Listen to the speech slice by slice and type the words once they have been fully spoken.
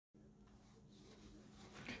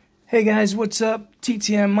Hey guys, what's up?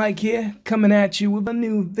 TTM Mike here, coming at you with a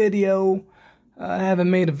new video. I haven't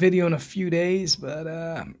made a video in a few days, but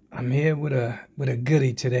I'm here with a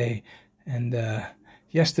goodie today. And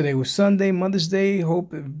yesterday was Sunday, Mother's Day.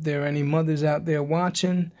 Hope if there are any mothers out there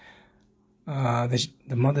watching, the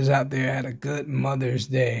mothers out there had a good Mother's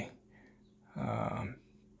Day.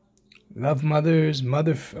 Love mothers,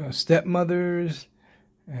 stepmothers,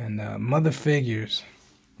 and mother figures.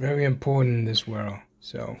 Very important in this world.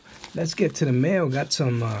 So let's get to the mail. Got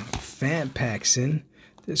some fan packs in.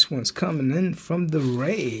 This one's coming in from the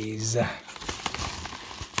Rays.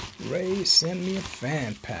 Rays send me a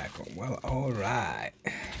fan pack. Well, all right.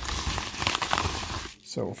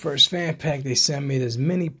 So first fan pack, they sent me this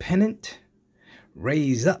mini pennant.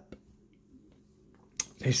 Raise up.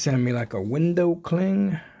 They sent me like a window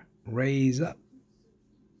cling. Raise up.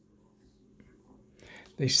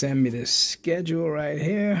 They sent me this schedule right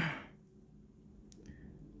here.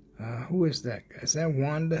 Who is that guy? Is that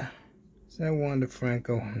Wanda? Is that Wanda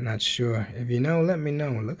Franco? I'm not sure. If you know, let me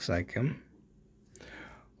know. It looks like him.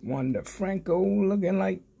 Wanda Franco looking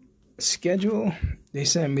like schedule. They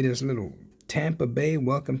sent me this little Tampa Bay.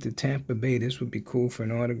 Welcome to Tampa Bay. This would be cool for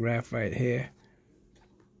an autograph right here.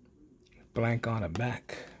 Blank on the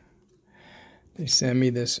back. They sent me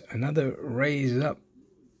this, another raise up.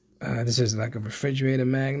 This is like a refrigerator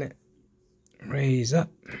magnet. Raise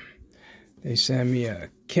up. They sent me a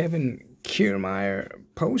Kevin Kiermaier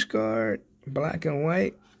postcard, black and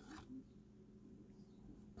white.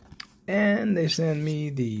 And they sent me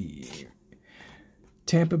the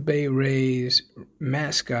Tampa Bay Rays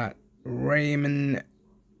mascot, Raymond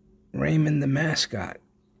the mascot.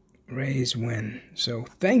 Rays win. So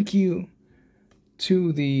thank you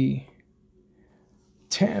to the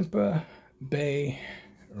Tampa Bay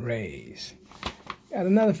Rays. Got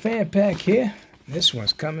another fan pack here. This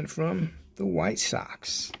one's coming from the White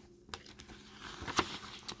Sox.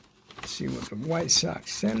 Let's see what the White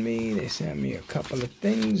Sox sent me. They sent me a couple of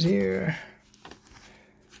things here.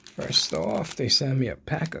 First off, they sent me a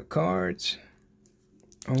pack of cards.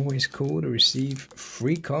 Always cool to receive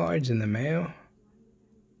free cards in the mail.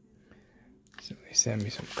 So they sent me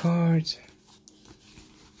some cards.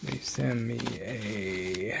 They sent me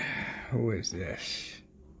a... Who is this?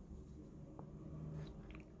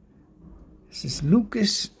 This is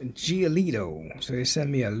Lucas Giolito. So they sent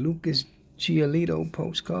me a Lucas Giolito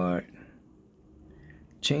postcard.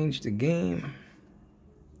 Changed the game.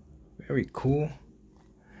 Very cool.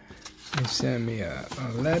 They sent me a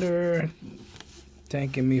letter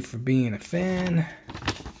thanking me for being a fan.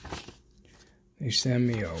 They sent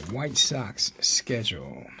me a White Sox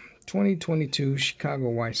schedule. 2022 Chicago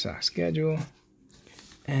White Sox schedule.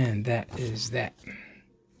 And that is that.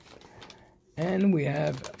 And we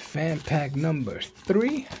have fan pack number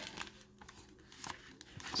 3.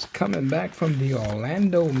 It's coming back from the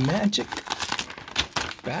Orlando Magic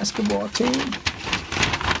basketball team.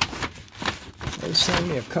 They sent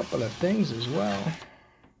me a couple of things as well.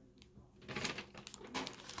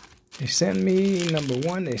 They sent me, number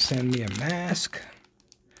 1, they sent me a mask.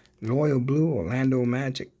 Royal Blue Orlando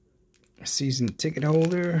Magic season ticket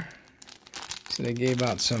holder. So they gave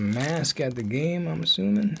out some mask at the game, I'm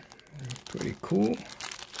assuming. Pretty cool.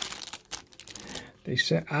 They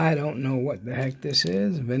said, I don't know what the heck this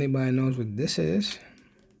is. If anybody knows what this is,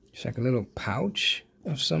 it's like a little pouch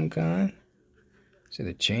of some kind. Is it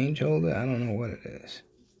a change holder? I don't know what it is.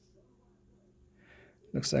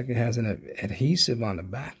 Looks like it has an adhesive on the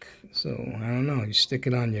back. So, I don't know. You stick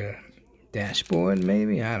it on your dashboard,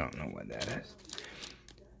 maybe? I don't know what that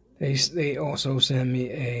is. They also sent me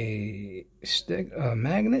a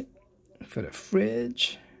magnet for the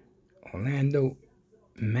fridge. Orlando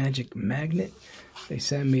Magic magnet. They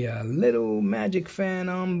sent me a little Magic fan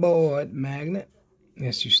on board magnet.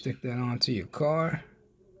 Yes, you stick that onto your car.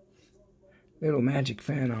 Little Magic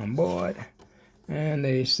fan on board. And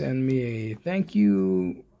they send me a thank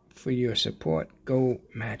you for your support. Go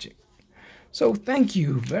Magic. So thank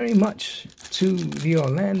you very much to the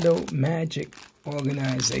Orlando Magic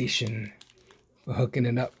organization for hooking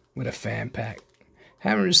it up with a fan pack.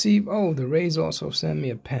 Haven't received, oh, the Rays also sent me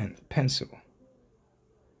a pencil.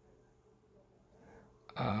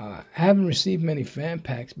 Haven't received many fan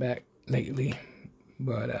packs back lately,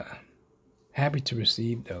 but happy to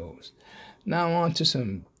receive those. Now on to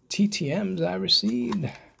some TTMs I received.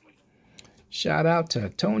 Shout out to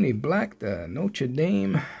Tony Black, the Notre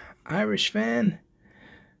Dame Irish fan.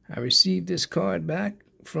 I received this card back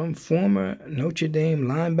from former Notre Dame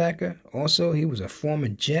linebacker. Also, he was a former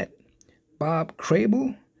Jet. Bob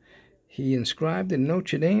Crable. He inscribed in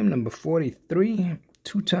Notre Dame, number 43,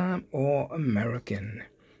 two-time All-American.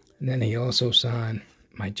 And then he also signed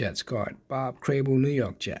my Jets card. Bob Crable, New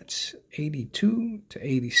York Jets.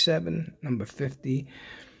 82/87, number 50.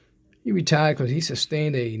 He retired because he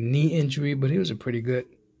sustained a knee injury, but he was a pretty good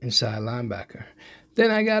inside linebacker.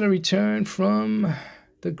 Then I got a return from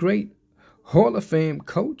the great Hall of Fame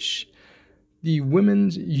coach, the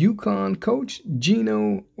women's UConn coach,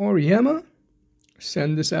 Gino Auriemma.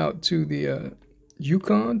 Send this out to the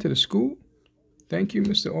UConn, to the school. Thank you,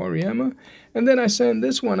 Mr. Auriemma. And then I send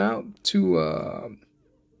this one out to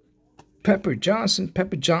Pepper Johnson.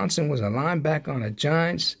 Pepper Johnson was a linebacker on the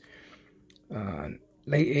Giants,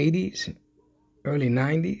 late 80s, early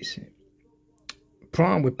 90s.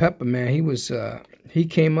 Problem with Pepper, man, he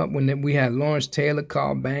came up when we had Lawrence Taylor,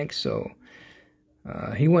 Carl Banks, so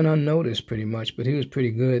he went unnoticed pretty much, but he was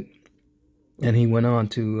pretty good. And he went on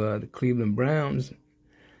to the Cleveland Browns,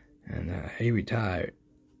 and he retired.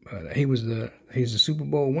 But he's a Super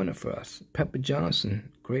Bowl winner for us. Pepper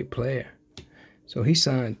Johnson, great player. So he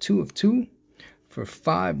signed 2 of 2 for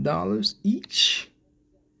 $5 each.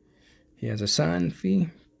 He has a signing fee,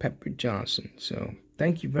 Pepper Johnson. So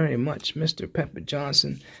thank you very much, Mr. Pepper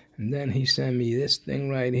Johnson. And then he sent me this thing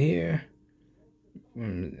right here.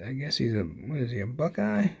 I guess he's a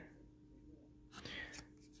Buckeye?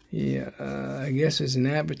 Yeah, I guess it's an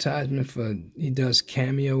advertisement for, he does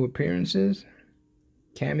cameo appearances.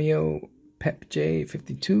 Cameo Pep J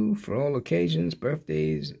 52 for all occasions,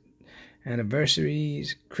 birthdays,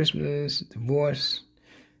 anniversaries, Christmas, divorce.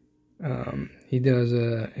 He does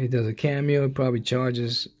a cameo. He probably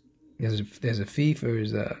charges. There's a fee for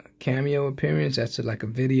his cameo appearance. That's like a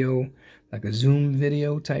video, like a Zoom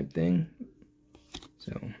video type thing.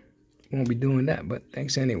 So won't be doing that, but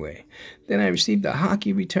thanks anyway. Then I received a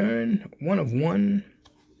hockey return, 1 of 1,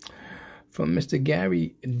 from Mr.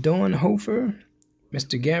 Gary Dornhofer.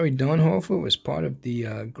 Mr. Gary Dornhofer was part of the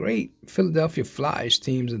great Philadelphia Flyers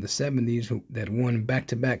teams of the 70s that won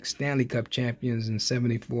back-to-back Stanley Cup champions in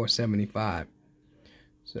 74, 75.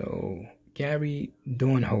 So, Gary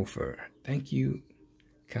Dornhofer, thank you,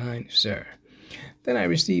 kind sir. Then I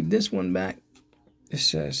received this one back. It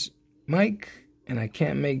says, Mike, and I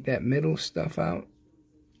can't make that middle stuff out,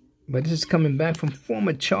 but this is coming back from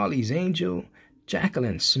former Charlie's Angel,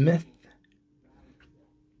 Jacqueline Smith.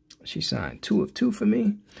 She signed 2 of 2 for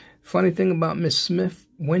me. Funny thing about Miss Smith,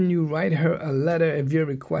 when you write her a letter, if you're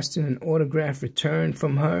requesting an autograph return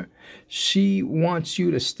from her, she wants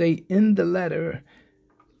you to state in the letter,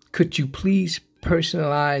 could you please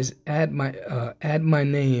personalize, add my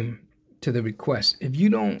name to the request. If you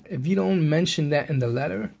don't mention that in the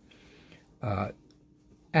letter,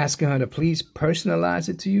 asking her to please personalize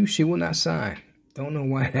it to you, she will not sign. Don't know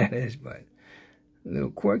why that is, but a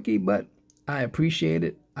little quirky, but I appreciate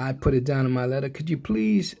it. I put it down in my letter. Could you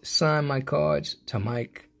please sign my cards to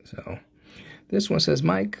Mike? So this one says,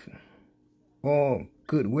 Mike, all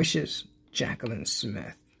good wishes, Jacqueline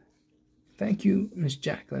Smith. Thank you, Miss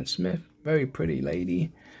Jacqueline Smith. Very pretty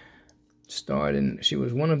lady. She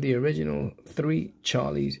was one of the original 3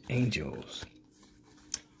 Charlie's Angels.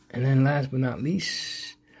 And then last but not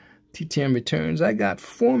least, TTM returns. I got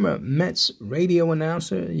former Mets radio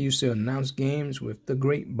announcer. He used to announce games with the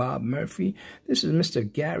great Bob Murphy. This is Mr.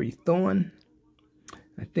 Gary Thorne.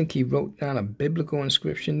 I think he wrote down a biblical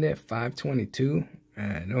inscription there, 522.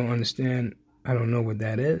 I don't understand. I don't know what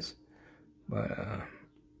that is. But,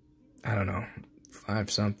 I don't know. 5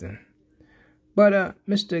 something. But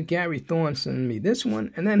Mr. Gary Thorne sent me this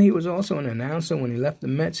one. And then he was also an announcer. When he left the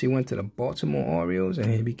Mets, he went to the Baltimore Orioles, and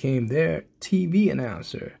he became their TV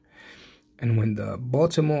announcer. And when the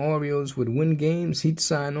Baltimore Orioles would win games, he'd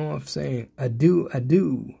sign off saying, adieu,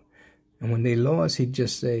 adieu. And when they lost, he'd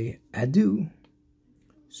just say, adieu.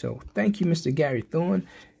 So thank you, Mr. Gary Thorne.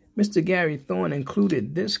 Mr. Gary Thorne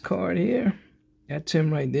included this card here. That's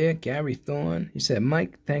him right there, Gary Thorne. He said,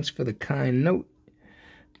 Mike, thanks for the kind note.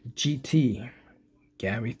 GT,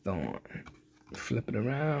 Gary Thorne. Flip it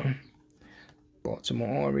around. Baltimore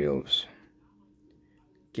Orioles,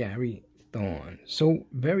 Gary Thorne. So,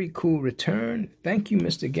 very cool return. Thank you,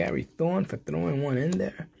 Mr. Gary Thorne, for throwing one in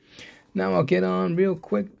there. Now I'll get on real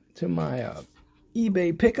quick to my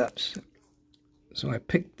eBay pickups. So I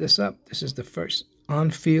picked this up. This is the first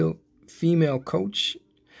on-field female coach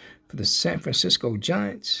for the San Francisco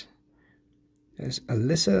Giants. There's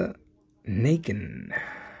Alyssa Nakin.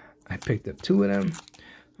 I picked up 2 of them.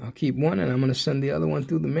 I'll keep one, and I'm going to send the other one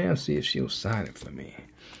through the mail, see if she'll sign it for me.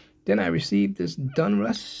 Then I received this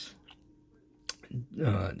Dunruss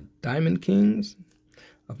Diamond Kings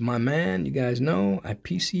of my man. You guys know I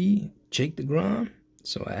PC Jake DeGrom,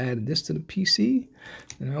 so I added this to the PC.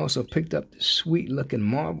 And I also picked up this sweet-looking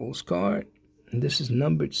Marvels card. And this is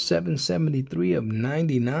numbered 773 of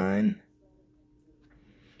 99.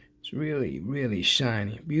 It's really, really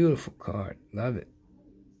shiny. Beautiful card. Love it.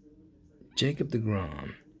 Jacob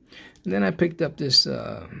deGrom. And then I picked up this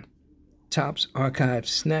Topps Archive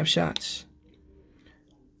Snapshots.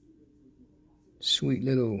 Sweet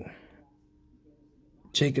little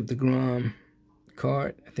Jacob deGrom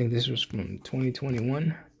card. I think this was from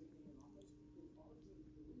 2021.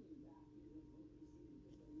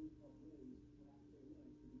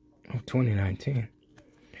 Oh, 2019.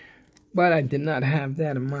 But I did not have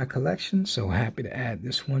that in my collection, so happy to add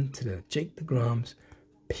this one to the Jake deGrom's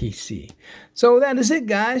PC. So that is it,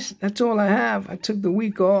 guys. That's all I have. I took the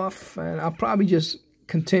week off, and I'll probably just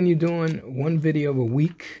continue doing one video a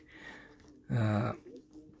week.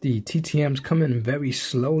 The TTMs come in very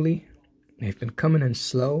slowly. They've been coming in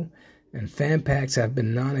slow, and fan packs have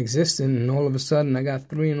been non-existent, and all of a sudden I got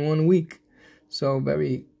 3 in 1 week. So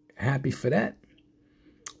very happy for that.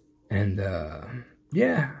 And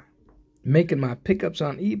yeah, making my pickups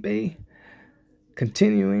on eBay,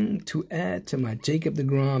 continuing to add to my Jacob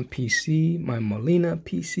deGrom PC, my Molina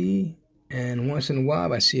PC, and once in a while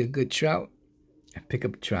if I see a good trout, I pick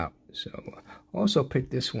up a trout. So also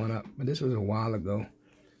picked this one up, but this was a while ago.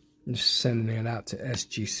 I'm just sending it out to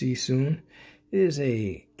SGC soon. It is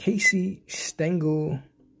a Casey Stengel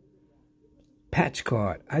patch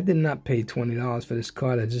card. I did not pay $20 for this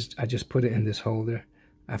card. I just put it in this holder.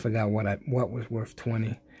 I forgot what was worth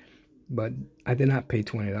 $20, but I did not pay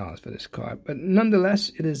 $20 for this card. But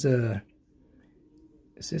nonetheless, it is a.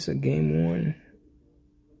 Is this a game worn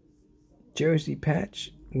jersey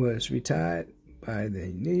patch? Was retired by the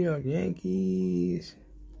New York Yankees.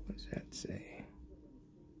 What does that say?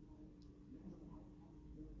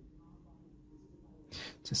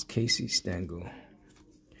 Just Casey Stengel.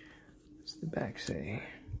 What's the back say?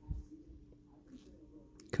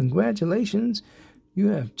 Congratulations, you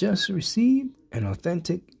have just received an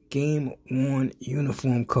authentic game-worn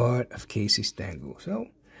uniform card of Casey Stengel. So,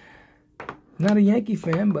 not a Yankee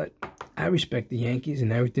fan, but I respect the Yankees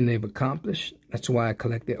and everything they've accomplished. That's why I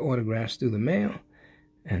collect their autographs through the mail.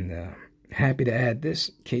 And happy to add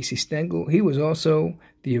this, Casey Stengel. He was also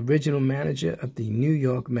the original manager of the New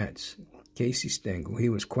York Mets. Casey Stengel. He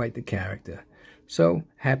was quite the character. So,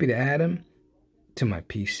 happy to add him to my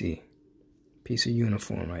PC. Piece of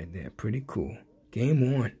uniform right there. Pretty cool. Game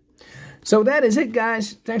worn. So, that is it,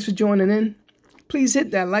 guys. Thanks for joining in. Please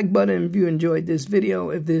hit that like button if you enjoyed this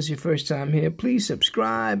video. If this is your first time here, please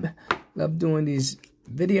subscribe. Love doing these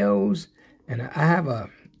videos. And I have a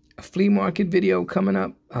flea market video coming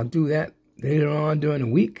up. I'll do that later on during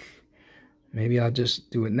the week. Maybe I'll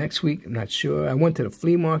just do it next week. I'm not sure. I went to the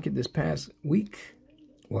flea market this past week,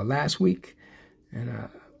 or last week, and I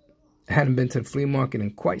hadn't been to the flea market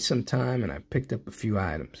in quite some time, and I picked up a few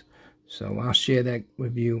items. So I'll share that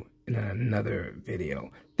with you in another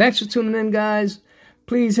video. Thanks for tuning in, guys.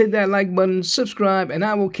 Please hit that like button, subscribe, and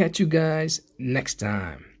I will catch you guys next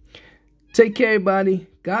time. Take care, everybody.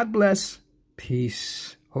 God bless.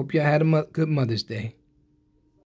 Peace. Hope you had a good Mother's Day.